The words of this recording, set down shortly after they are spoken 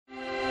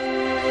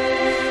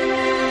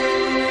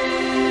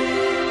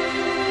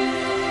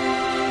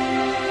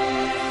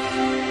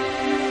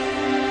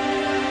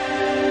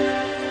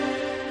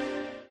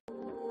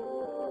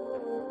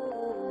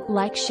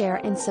Like, share,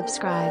 and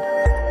subscribe.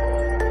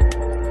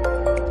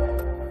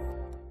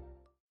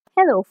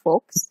 Hello,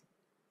 folks.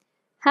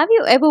 Have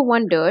you ever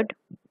wondered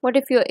what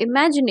if your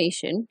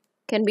imagination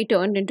can be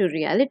turned into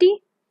reality?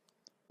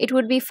 It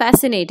would be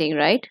fascinating,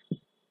 right?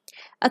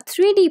 A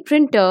 3D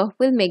printer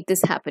will make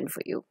this happen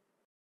for you.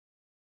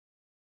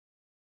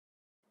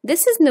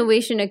 This is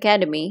Novation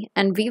Academy,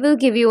 and we will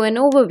give you an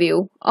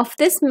overview of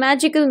this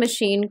magical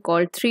machine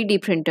called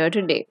 3D printer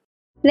today.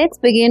 Let's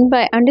begin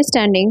by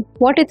understanding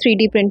what a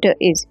 3D printer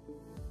is.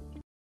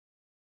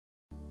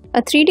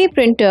 A 3D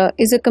printer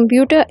is a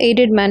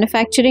computer-aided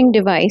manufacturing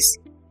device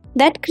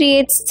that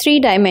creates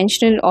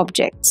three-dimensional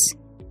objects.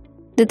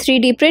 The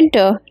 3D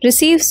printer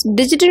receives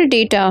digital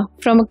data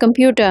from a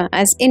computer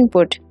as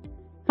input.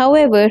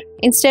 However,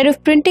 instead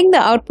of printing the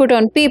output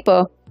on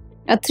paper,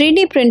 a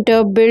 3D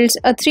printer builds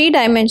a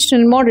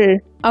three-dimensional model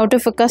out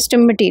of a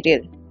custom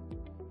material.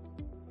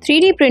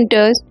 3D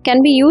printers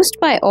can be used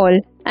by all,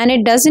 and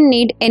it doesn't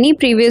need any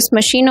previous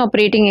machine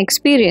operating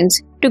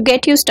experience to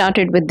get you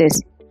started with this.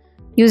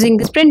 Using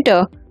this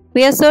printer,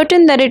 we are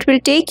certain that it will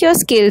take your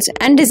skills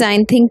and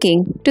design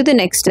thinking to the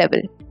next level.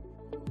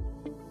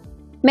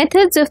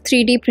 Methods of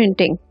 3D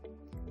printing.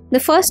 The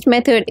first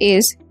method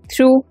is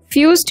through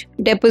fused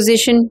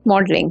deposition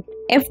modeling,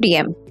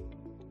 FDM.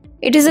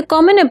 It is a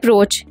common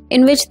approach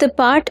in which the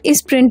part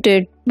is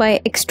printed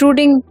by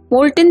extruding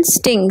molten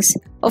strings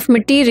of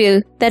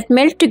material that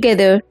melt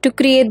together to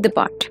create the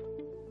part.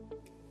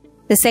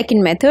 The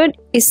second method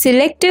is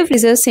selective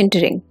laser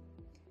sintering.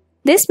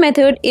 This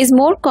method is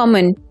more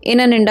common in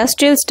an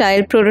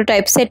industrial-style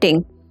prototype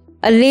setting.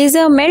 A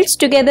laser melts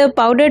together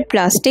powdered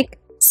plastic,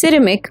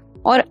 ceramic,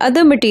 or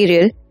other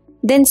material,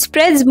 then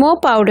spreads more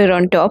powder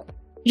on top,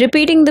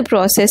 repeating the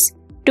process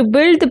to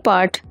build the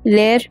part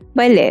layer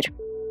by layer.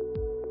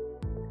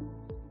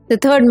 The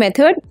third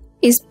method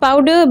is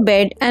powder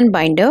bed and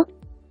binder.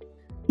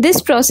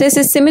 This process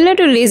is similar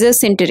to laser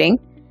sintering.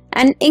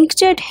 An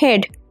inkjet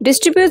head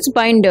distributes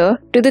binder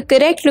to the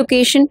correct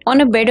location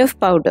on a bed of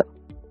powder.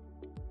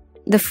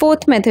 The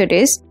fourth method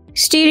is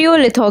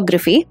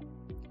stereolithography.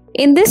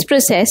 In this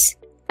process,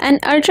 an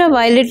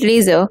ultraviolet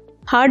laser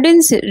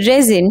hardens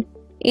resin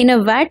in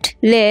a vat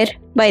layer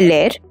by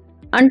layer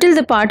until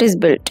the part is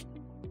built.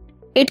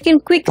 It can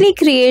quickly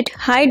create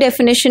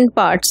high-definition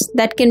parts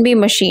that can be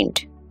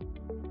machined.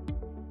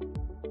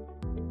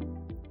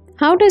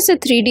 How does a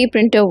 3D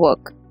printer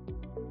work?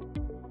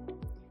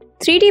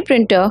 3D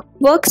printer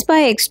works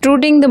by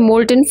extruding the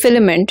molten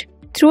filament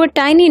through a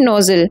tiny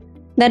nozzle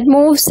that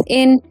moves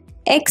in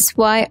X,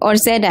 Y, or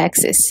Z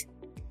axis.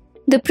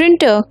 The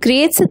printer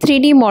creates a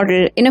 3D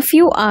model in a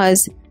few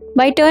hours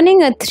by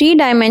turning a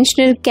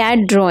three-dimensional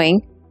CAD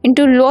drawing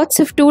into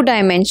lots of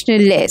two-dimensional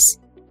layers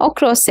or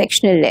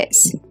cross-sectional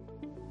layers.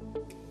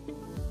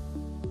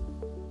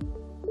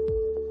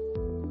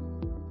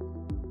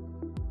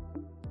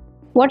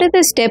 What are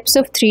the steps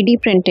of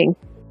 3D printing?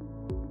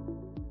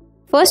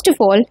 First of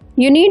all,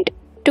 you need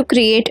to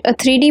create a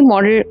 3D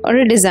model or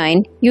a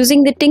design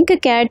using the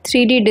Tinkercad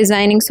 3D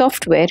designing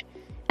software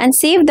and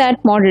save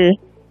that model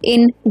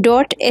in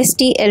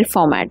 .stl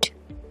format.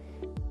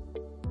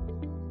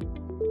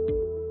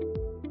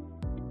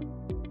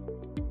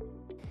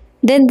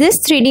 Then this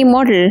 3D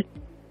model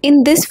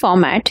in this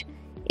format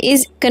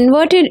is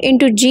converted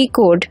into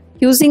G-code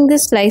using the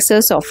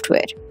slicer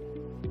software.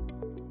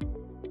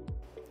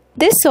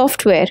 This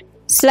software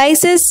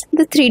slices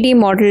the 3D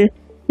model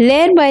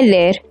layer by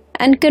layer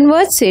and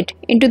converts it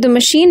into the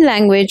machine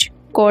language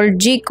called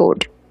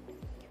G-code.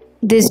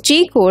 This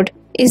G-code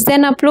is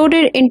then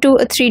uploaded into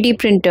a 3D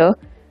printer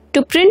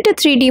to print a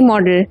 3D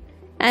model,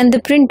 and the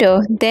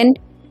printer then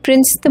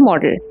prints the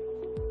model.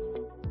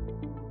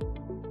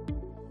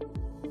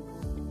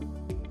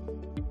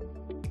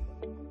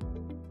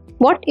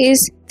 What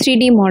is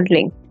 3D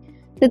modeling?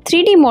 The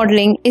 3D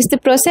modeling is the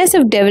process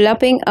of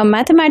developing a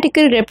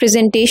mathematical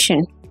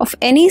representation of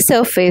any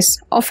surface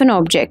of an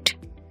object.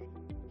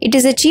 It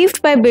is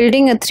achieved by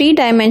building a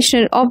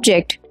three-dimensional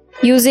object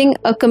using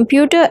a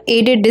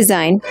computer-aided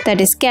design, that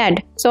is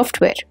CAD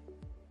software.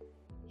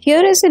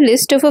 Here is a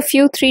list of a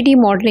few 3D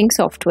modeling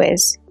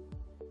softwares: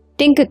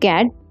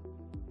 Tinkercad,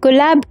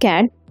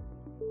 ColabCAD,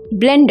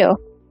 Blender,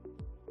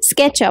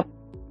 SketchUp,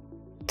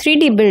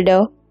 3D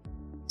Builder,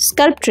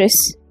 Sculptris,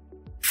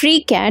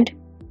 FreeCAD,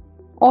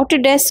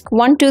 Autodesk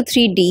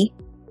 123D,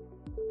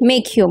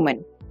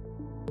 MakeHuman.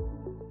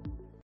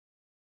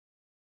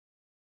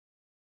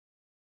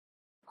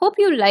 Hope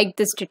you liked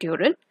this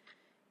tutorial.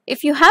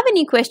 If you have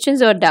any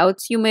questions or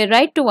doubts, you may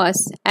write to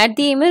us at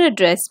the email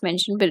address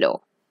mentioned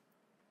below.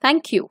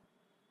 Thank you.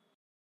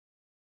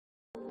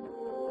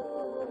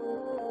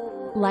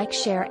 Like,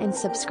 share, and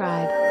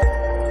subscribe.